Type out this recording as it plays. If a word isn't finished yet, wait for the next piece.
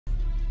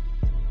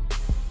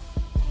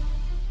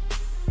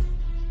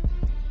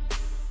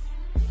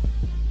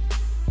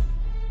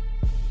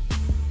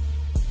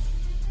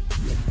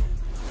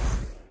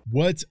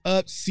What's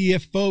up,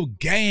 CFO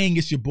gang?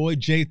 It's your boy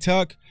J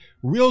Tuck.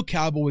 Real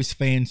Cowboys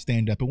fans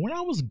stand up. And when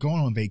I was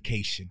going on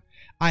vacation,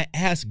 I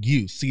asked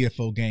you,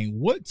 CFO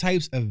gang, what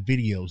types of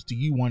videos do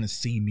you want to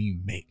see me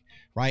make?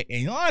 Right?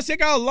 And honestly, I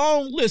got a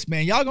long list,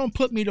 man. Y'all gonna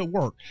put me to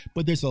work.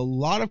 But there's a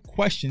lot of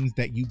questions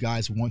that you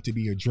guys want to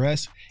be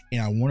addressed,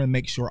 and I want to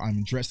make sure I'm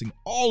addressing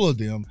all of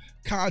them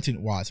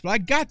content-wise. But I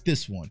got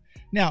this one.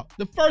 Now,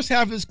 the first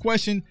half of this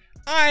question,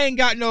 I ain't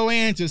got no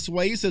answers.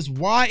 Sway. He says,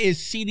 why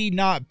is CD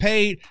not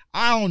paid?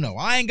 I don't know.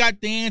 I ain't got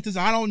the answers.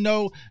 I don't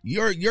know.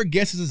 Your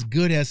guess is as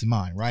good as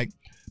mine, right?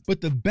 But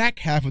the back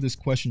half of this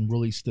question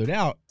really stood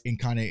out and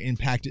kind of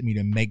impacted me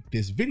to make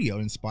this video,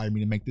 inspired me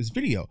to make this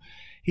video.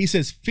 He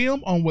says,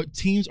 film on what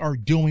teams are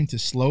doing to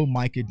slow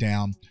Micah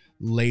down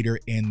later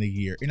in the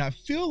year. And I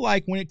feel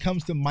like when it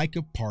comes to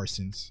Micah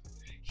Parsons,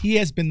 he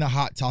has been the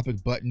hot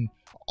topic button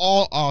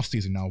all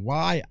offseason. Now,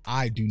 why?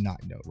 I do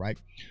not know, right?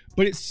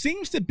 But it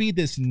seems to be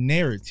this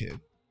narrative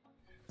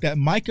that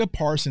Micah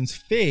Parsons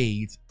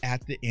fades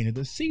at the end of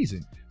the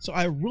season. So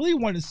I really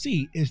want to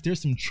see, is there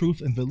some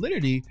truth and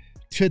validity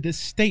to this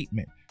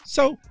statement?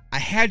 So I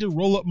had to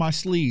roll up my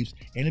sleeves.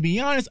 And to be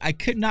honest, I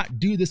could not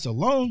do this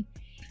alone.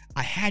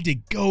 I had to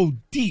go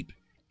deep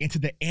into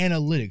the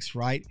analytics,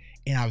 right?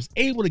 And I was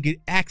able to get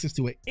access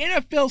to an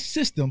NFL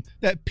system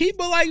that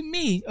people like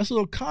me, us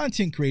little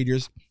content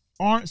creators,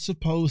 aren't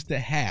supposed to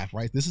have,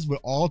 right? This is what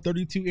all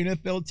 32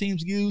 NFL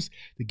teams use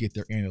to get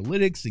their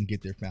analytics and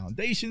get their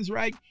foundations,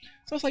 right?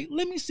 So I was like,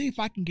 let me see if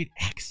I can get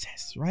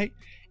access, right?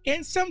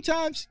 And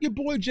sometimes your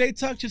boy J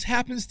Tuck just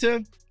happens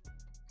to.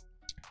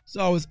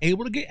 So I was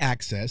able to get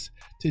access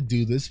to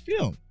do this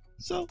film.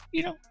 So,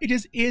 you know, it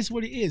just is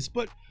what it is.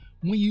 But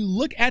when you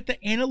look at the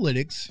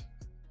analytics,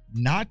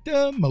 not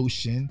the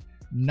emotion,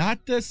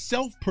 not the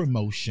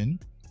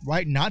self-promotion,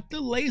 right? Not the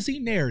lazy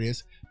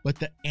narratives, but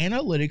the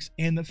analytics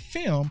and the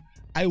film,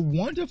 I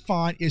want to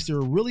find, is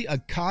there really a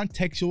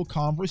contextual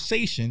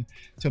conversation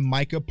to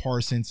Micah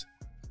Parsons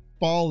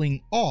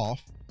falling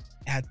off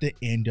at the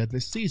end of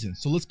the season?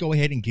 So let's go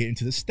ahead and get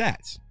into the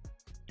stats.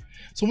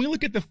 So when we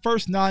look at the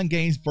first 9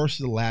 games versus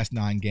the last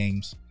 9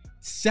 games,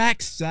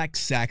 sacks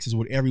is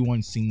what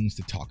everyone seems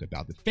to talk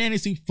about. The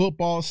fantasy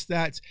football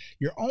stats,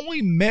 you're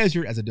only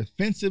measured as a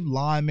defensive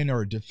lineman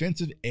or a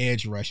defensive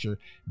edge rusher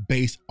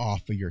based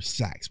off of your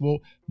sacks. Well,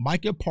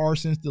 Micah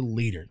Parsons, the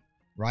leader,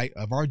 right,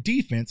 of our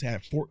defense,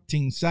 had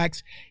 14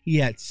 sacks. He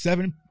had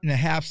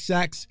 7.5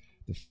 sacks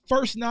the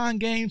first 9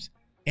 games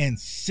and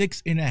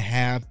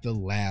 6.5 the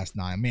last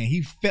 9. Man,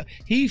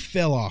 he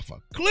fell off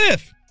a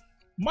cliff.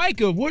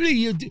 Micah, what do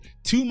you do?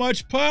 Too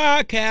much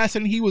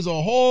podcasting. He was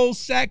a whole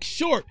sack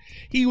short.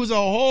 He was a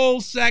whole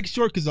sack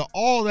short because of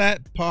all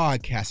that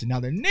podcasting.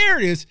 Now, the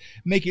narratives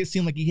make it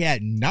seem like he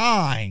had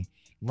 9,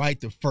 right,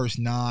 the first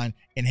 9,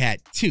 and had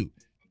 2.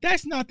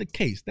 That's not the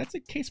case. That's the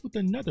case with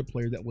another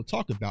player that we'll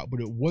talk about, but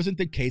it wasn't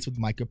the case with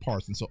Micah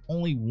Parsons, so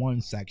only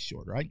 1 sack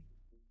short, right?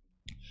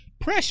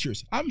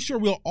 Pressures. I'm sure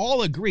we'll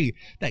all agree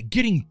that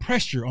getting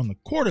pressure on the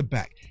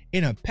quarterback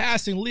in a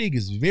passing league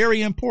is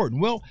very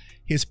important. Well,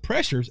 his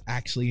pressures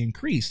actually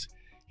increased.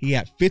 He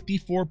had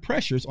 54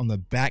 pressures on the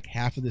back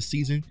half of the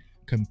season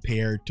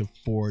compared to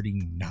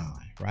 49,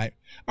 right?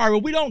 All right,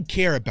 well, we don't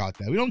care about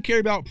that. We don't care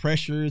about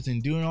pressures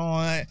and doing all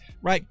that,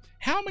 right?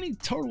 How many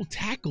total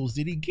tackles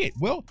did he get?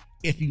 Well,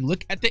 if you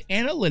look at the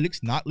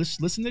analytics, not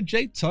listen to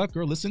J Tuck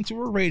or listen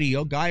to a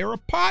radio guy or a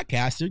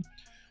podcaster,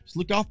 just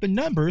look off the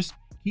numbers.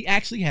 He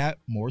actually had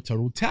more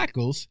total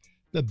tackles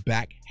the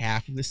back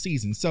half of the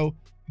season. So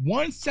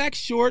 1 sack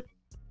short,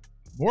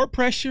 more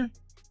pressure,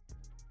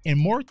 and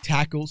more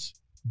tackles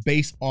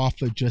based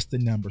off of just the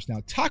numbers.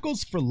 Now,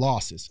 tackles for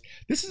losses.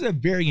 This is a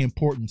very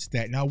important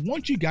stat. Now, I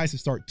want you guys to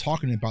start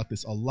talking about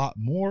this a lot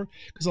more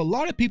because a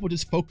lot of people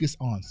just focus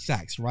on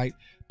sacks, right?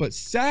 But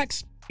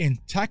sacks and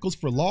tackles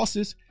for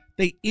losses,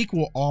 they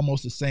equal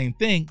almost the same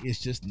thing. It's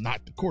just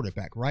not the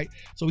quarterback, right?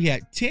 So he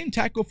had 10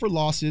 tackle for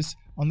losses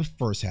on the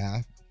first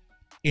half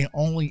and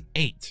only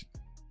 8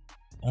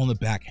 on the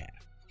back half.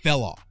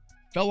 Fell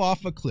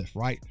off a cliff,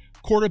 right?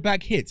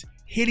 Quarterback hits,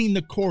 hitting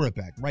the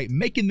quarterback, right?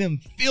 Making them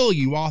feel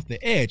you off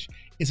the edge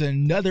is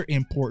another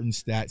important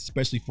stat,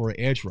 especially for an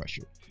edge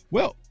rusher.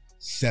 Well,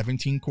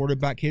 17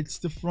 quarterback hits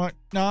the front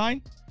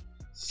 9,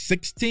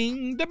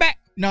 16 the back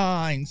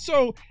 9.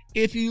 So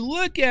if you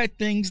look at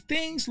things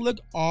look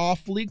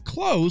awfully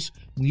close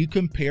when you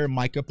compare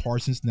Micah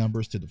Parsons'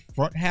 numbers to the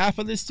front half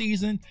of the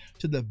season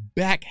to the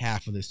back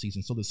half of the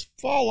season. So this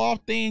fall off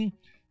thing,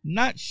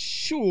 not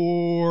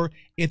sure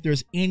if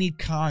there's any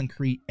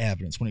concrete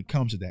evidence when it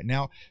comes to that.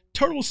 Now,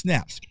 total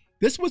snaps.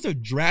 This was a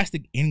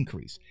drastic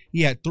increase.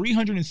 He had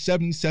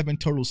 377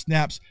 total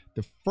snaps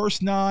the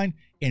first 9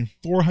 and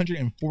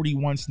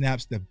 441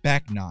 snaps the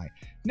back 9.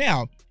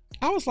 Now,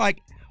 I was like,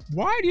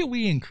 why did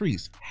we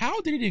increase?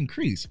 How did it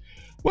increase?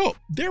 Well,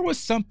 there was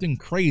something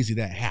crazy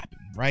that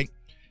happened, right?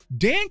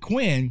 Dan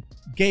Quinn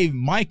gave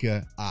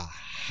Micah a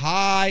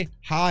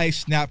high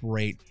snap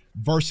rate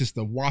versus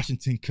the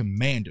Washington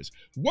Commanders.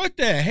 What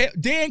the hell?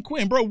 Dan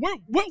Quinn, bro, what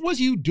was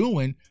you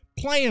doing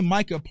playing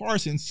Micah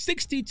Parsons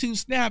 62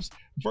 snaps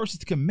versus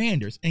the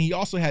Commanders, and he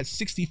also had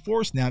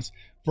 64 snaps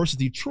versus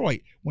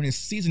Detroit when his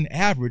season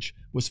average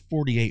was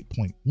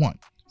 48.1.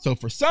 So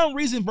for some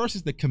reason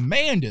versus the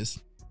Commanders,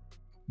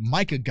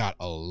 Micah got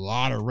a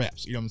lot of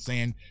reps, you know what I'm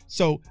saying?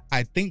 So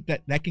I think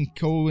that can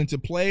go into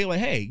play. Like,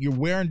 hey, you're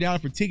wearing down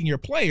and fatiguing your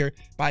player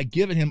by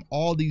giving him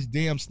all these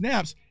damn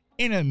snaps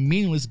in a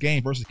meaningless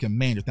game versus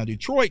Commanders. Now,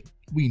 Detroit,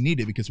 we need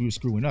it because we were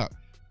screwing up.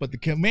 But the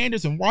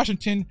Commanders in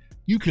Washington,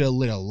 you could have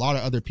let a lot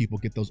of other people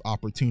get those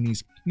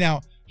opportunities.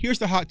 Now, here's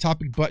the hot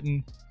topic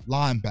button.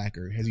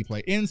 Linebacker. Has he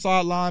played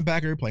inside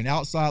linebacker, playing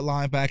outside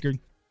linebacker?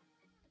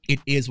 It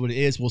is what it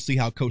is. We'll see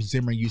how Coach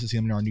Zimmer uses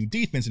him in our new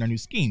defense and our new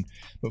scheme.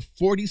 But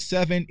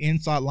 47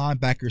 inside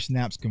linebacker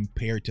snaps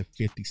compared to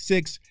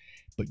 56.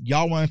 But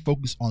y'all want to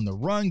focus on the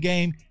run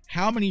game.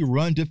 How many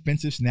run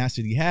defensive snaps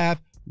did he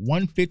have?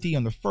 150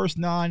 on the first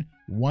 9,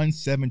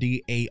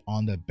 178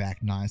 on the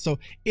back 9. So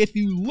if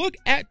you look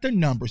at the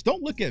numbers,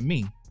 don't look at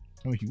me.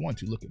 Or if you want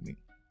to, look at me.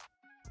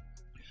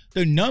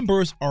 The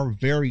numbers are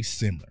very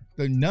similar.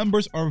 The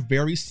numbers are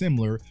very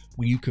similar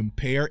when you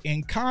compare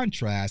and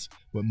contrast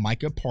what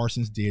Micah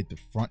Parsons did the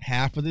front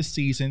half of the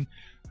season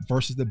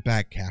versus the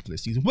back half of the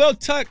season. Well,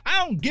 Tuck,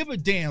 I don't give a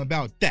damn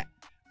about that.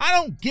 I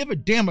don't give a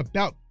damn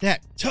about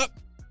that, Tuck.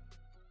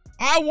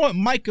 I want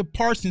Micah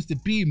Parsons to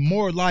be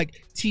more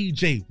like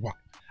TJ Watt.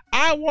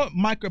 I want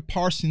Micah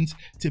Parsons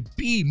to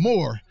be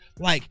more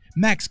like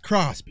Max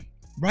Crosby,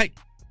 right?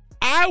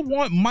 I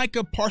want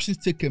Micah Parsons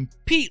to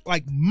compete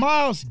like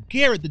Myles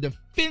Garrett, the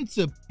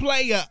defensive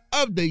player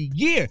of the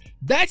year.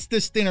 That's the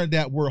standard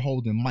that we're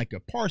holding Micah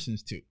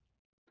Parsons to.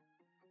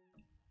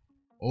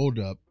 Hold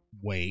up,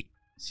 wait.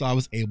 So I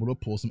was able to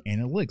pull some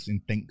analytics, and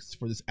thanks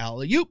for this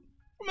alley-oop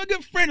from a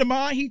good friend of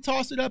mine. He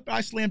tossed it up,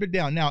 I slammed it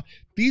down. Now,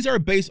 these are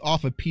based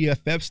off of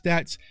PFF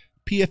stats.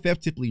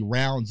 PFF typically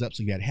rounds up,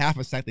 so you had half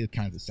a sack, they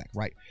count as a sack,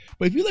 right?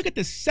 But if you look at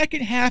the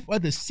second half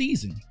of the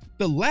season,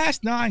 the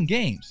last 9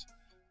 games,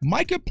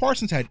 Micah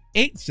Parsons had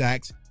 8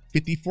 sacks,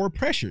 54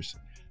 pressures.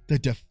 The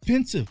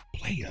defensive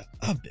player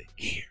of the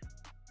year.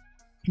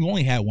 He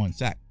only had 1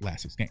 sack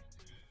last 6 games.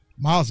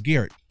 Myles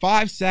Garrett,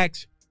 5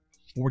 sacks,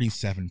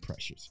 47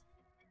 pressures.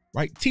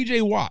 Right?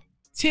 TJ Watt,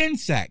 10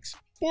 sacks,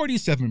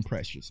 47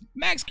 pressures.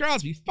 Max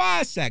Crosby,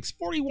 5 sacks,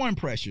 41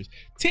 pressures.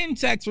 10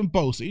 sacks from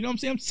Bosa. You know what I'm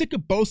saying? I'm sick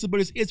of Bosa, but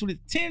it's what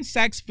it's 10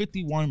 sacks,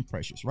 51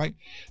 pressures, right?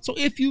 So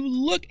if you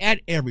look at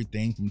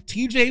everything from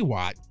TJ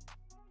Watt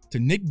to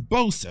Nick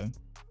Bosa,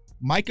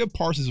 Micah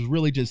Parsons is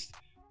really just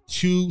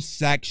 2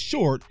 sacks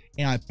short,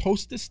 and I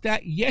posted a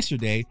stat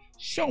yesterday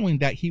showing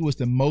that he was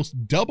the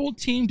most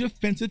double-team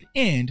defensive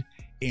end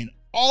in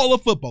all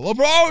of football.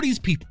 Over all these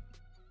people,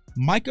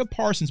 Micah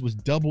Parsons was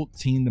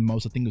double-teamed the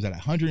most. I think it was at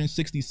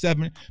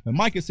 167, but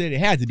Micah said it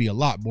had to be a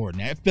lot more than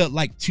that. It felt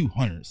like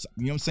 200 or something,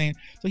 you know what I'm saying?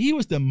 So he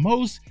was the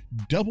most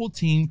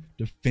double-team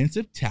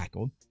defensive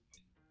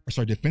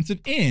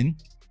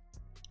end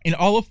in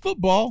all of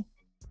football,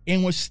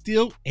 and was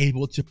still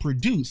able to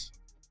produce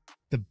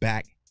the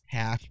back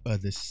half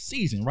of the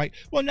season, right?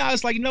 Well, now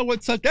it's like, you know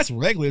what, Tuck? That's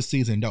regular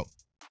season, though.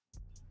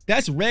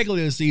 That's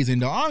regular season,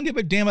 though. I don't give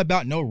a damn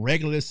about no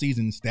regular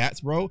season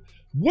stats, bro.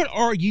 What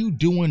are you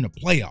doing in the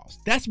playoffs?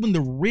 That's when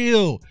the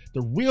real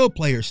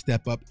players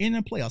step up in the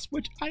playoffs,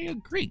 which I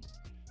agree.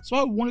 So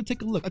I want to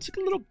take a look. I took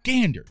a little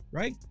gander,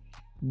 right?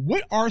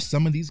 What are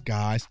some of these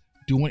guys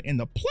doing in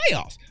the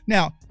playoffs?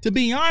 Now, to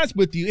be honest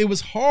with you, it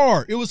was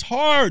hard. It was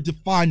hard to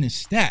find the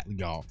stat,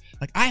 y'all.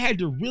 Like, I had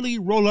to really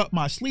roll up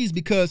my sleeves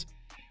because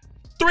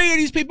 3 of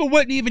these people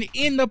wasn't even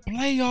in the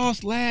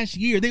playoffs last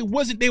year. They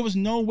was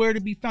nowhere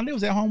to be found. They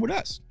was at home with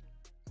us.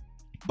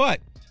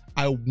 But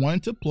I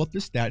wanted to pull up the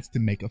stats to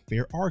make a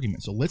fair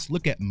argument. So let's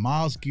look at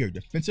Myles Garrett,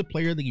 Defensive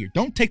Player of the Year.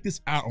 Don't take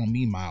this out on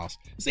me, Myles.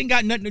 This ain't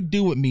got nothing to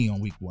do with me on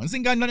week 1. This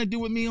ain't got nothing to do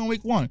with me on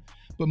week 1.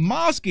 But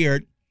Myles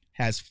Garrett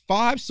has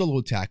 5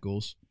 solo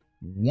tackles,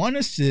 1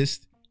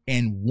 assist,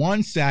 and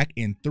 1 sack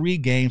in 3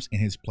 games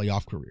in his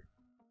playoff career,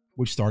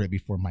 which started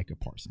before Micah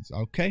Parsons.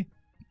 Okay,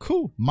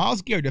 cool.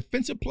 Myles Garrett,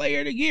 Defensive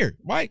Player of the Year,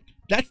 right?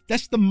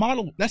 That's the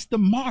model. That's the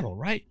model,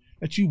 right?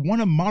 That you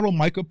want to model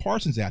Micah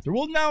Parsons after.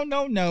 Well,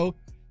 no.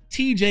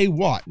 TJ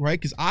Watt, right?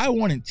 Because I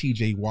wanted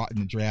TJ Watt in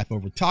the draft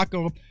over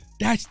Taco.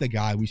 That's the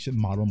guy we should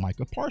model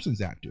Micah Parsons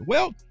after.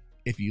 Well,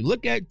 if you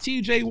look at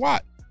TJ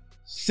Watt,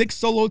 6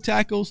 solo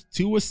tackles,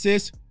 2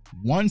 assists,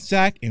 1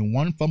 sack, and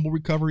 1 fumble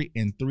recovery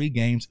in 3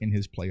 games in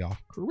his playoff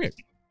career.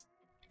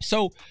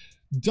 So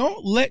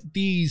don't let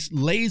these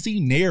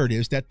lazy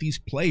narratives that these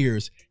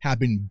players have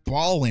been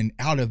balling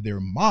out of their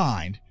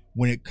mind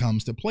when it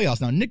comes to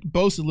playoffs. Now, Nick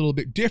Bosa is a little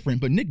bit different,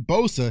 but Nick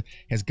Bosa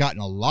has gotten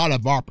a lot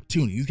of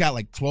opportunity. He's got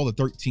like 12 or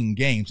 13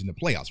 games in the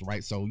playoffs,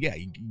 right? So yeah,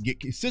 you get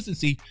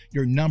consistency,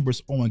 your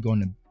numbers only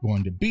going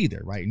to be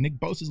there, right? Nick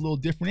Bosa is a little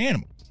different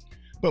animal.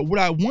 But what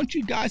I want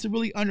you guys to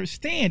really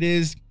understand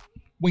is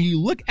when you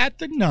look at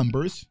the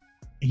numbers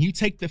and you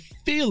take the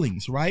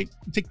feelings, right?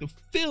 You take the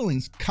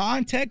feelings,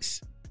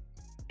 context,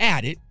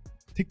 add it,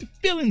 take the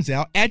feelings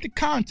out, add the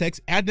context,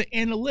 add the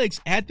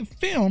analytics, add the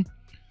film.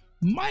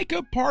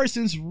 Micah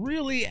Parsons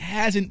really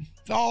hasn't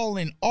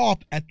falling off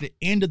at the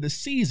end of the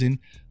season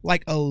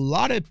like a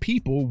lot of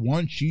people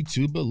want you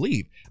to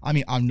believe. I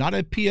mean, I'm not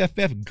a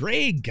PFF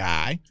grade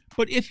guy,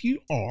 but if you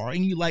are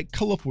and you like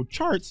colorful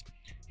charts,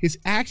 his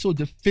actual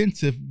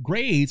defensive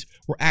grades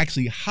were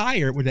actually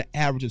higher with an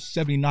average of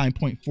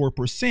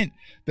 79.4%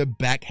 the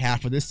back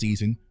half of the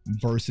season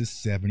versus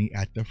 70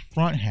 at the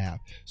front half.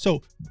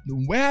 So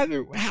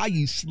whether how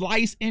you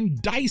slice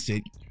and dice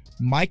it,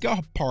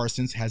 Micah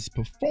Parsons has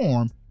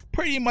performed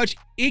pretty much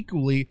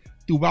equally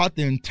throughout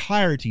the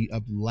entirety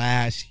of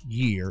last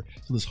year.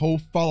 So this whole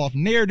fall off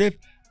narrative,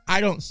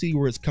 I don't see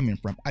where it's coming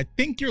from. I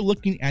think you're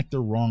looking at the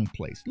wrong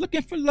place,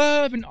 looking for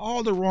love in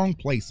all the wrong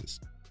places.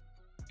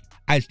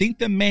 I think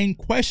the main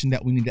question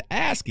that we need to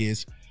ask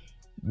is,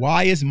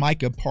 why is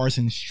Micah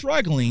Parsons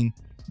struggling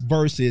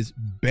versus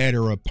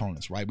better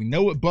opponents, right? We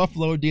know what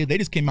Buffalo did. They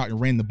just came out and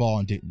ran the ball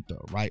and didn't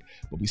throw, right?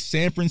 But with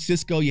San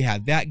Francisco, you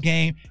had that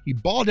game. He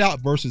balled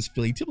out versus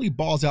Philly. Typically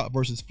balls out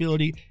versus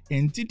Philly.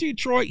 And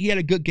Detroit, he had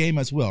a good game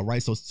as well,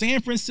 right? So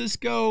San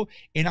Francisco,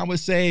 and I would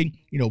say,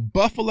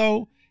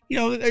 Buffalo,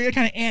 they're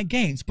kind of ant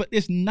games, but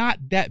it's not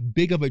that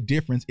big of a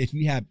difference if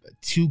you have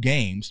 2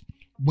 games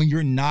when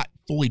you're not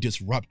fully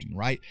disrupting,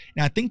 right?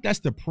 And I think that's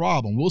the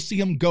problem. We'll see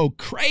him go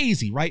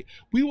crazy, right?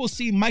 We will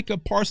see Micah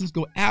Parsons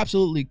go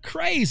absolutely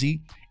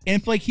crazy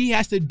and feel like he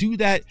has to do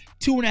that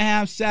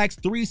 2.5 sacks,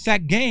 3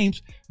 sack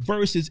games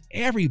versus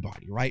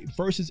everybody, right?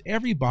 Versus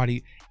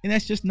everybody. And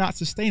that's just not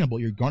sustainable.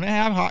 You're going to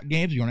have hot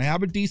games. You're going to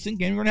have a decent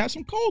game. You're going to have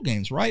some cold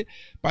games, right?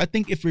 But I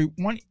think if we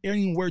want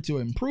anywhere to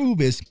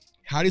improve is,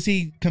 how does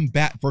he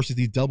combat versus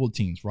these double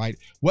teams, right?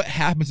 What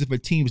happens if a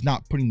team is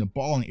not putting the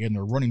ball in the air and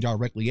they're running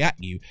directly at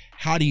you?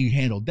 How do you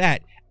handle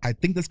that? I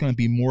think that's going to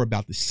be more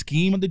about the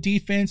scheme of the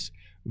defense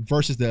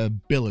versus the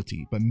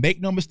ability. But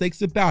make no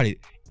mistakes about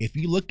it. If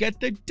you look at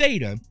the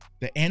data,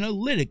 the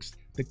analytics,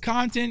 the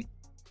content,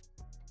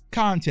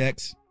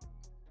 context,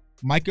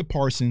 Micah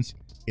Parsons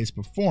is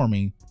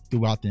performing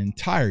throughout the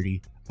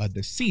entirety of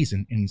the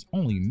season, and he's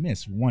only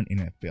missed 1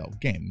 NFL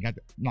game. You got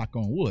to knock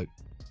on wood,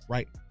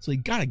 right? So you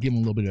got to give him a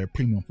little bit of a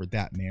premium for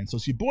that, man. So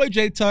it's your boy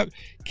J Tuck.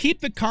 Keep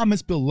the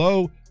comments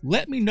below.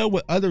 Let me know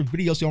what other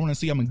videos y'all want to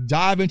see. I'm going to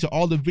dive into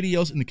all the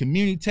videos in the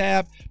community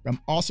tab, but I'm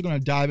also going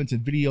to dive into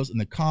videos in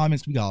the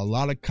comments. We got a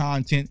lot of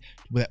content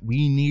that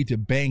we need to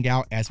bang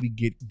out as we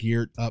get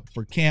geared up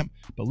for camp.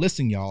 But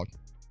listen, y'all,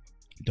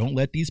 don't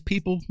let these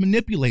people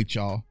manipulate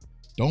y'all.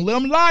 Don't let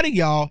them lie to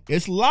y'all.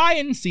 It's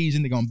lying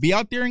season. They're going to be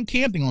out there in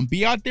camp. They're going to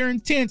be out there in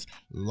tents,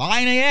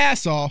 lying their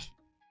ass off.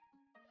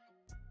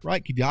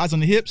 Right? Keep your eyes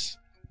on the hips,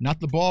 not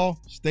the ball,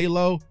 stay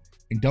low,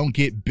 and don't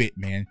get bit,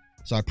 man.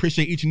 So I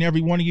appreciate each and every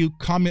one of you.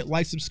 Comment,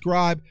 like,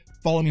 subscribe.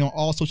 Follow me on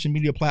all social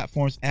media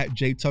platforms at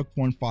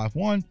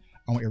JTuck151.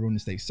 I want everyone to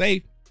stay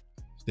safe,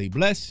 stay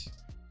blessed,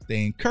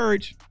 stay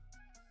encouraged.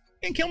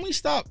 And can we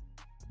stop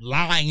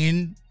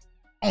lying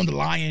on the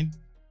lion?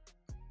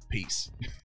 Peace.